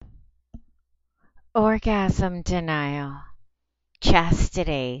Orgasm denial,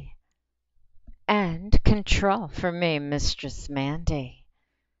 chastity, and control for me, Mistress Mandy.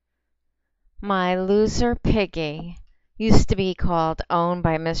 My loser piggy used to be called owned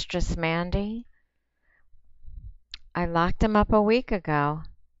by Mistress Mandy. I locked him up a week ago.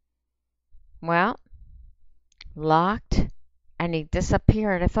 Well, locked and he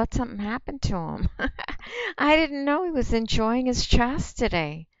disappeared. I thought something happened to him. I didn't know he was enjoying his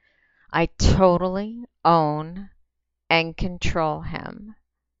chastity. I totally own and control him.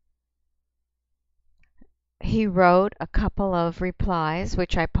 He wrote a couple of replies,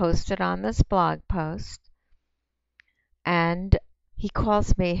 which I posted on this blog post, and he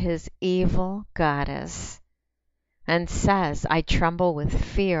calls me his evil goddess and says I tremble with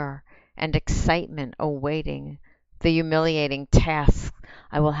fear and excitement awaiting the humiliating tasks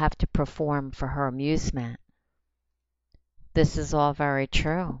I will have to perform for her amusement. This is all very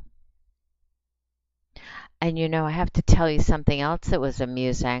true. And I have to tell you something else that was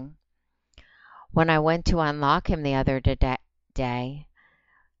amusing. When I went to unlock him the other day,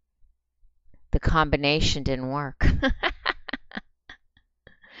 the combination didn't work.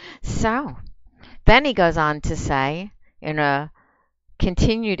 So then he goes on to say in a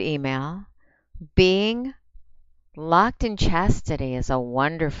continued email, being locked in chastity is a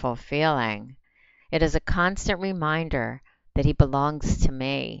wonderful feeling. It is a constant reminder that he belongs to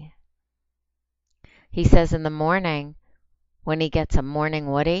me. He says in the morning, when he gets a morning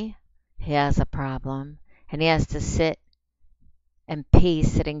woody, he has a problem and he has to sit and pee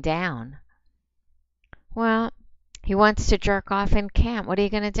sitting down. Well, he wants to jerk off and can't. What are you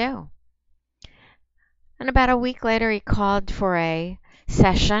going to do? And about a week later, he called for a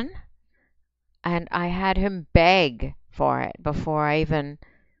session, and I had him beg for it before I even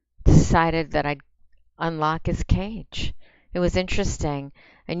decided that I'd unlock his cage. It was interesting.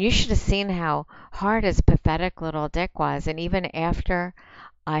 And you should have seen how hard his pathetic little dick was. And even after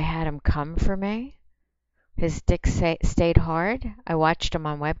I had him come for me, his dick stayed hard. I watched him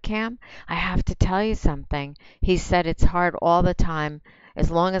on webcam. I have to tell you something. He said it's hard all the time.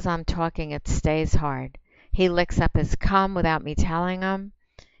 As long as I'm talking, it stays hard. He licks up his cum without me telling him.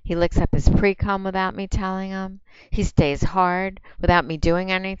 He licks up his pre-cum without me telling him. He stays hard without me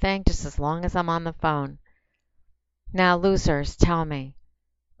doing anything, just as long as I'm on the phone. Now, losers, tell me,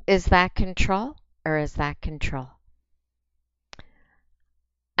 is that control or is that control?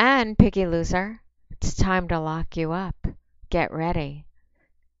 And, piggy loser, it's time to lock you up. Get ready.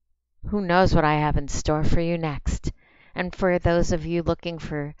 Who knows what I have in store for you next? And for those of you looking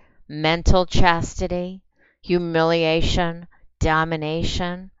for mental chastity, humiliation,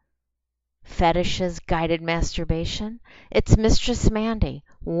 domination, fetishes, guided masturbation, it's Mistress Mandy,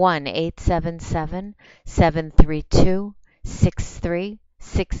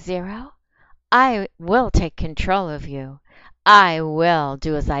 1-877-732-6360. I will take control of you. I will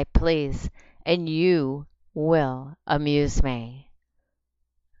do as I please, and you will amuse me.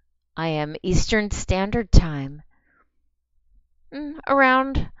 I am Eastern Standard Time.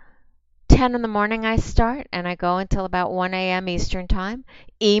 Around 10 in the morning I start, and I go until about 1 a.m. Eastern Time.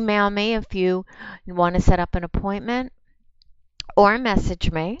 Email me if you want to set up an appointment or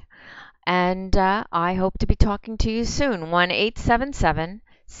message me, and I hope to be talking to you soon.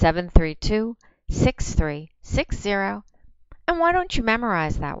 1-877-732-6360. And why don't you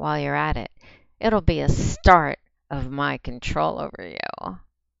memorize that while you're at it? It'll be a start of my control over you.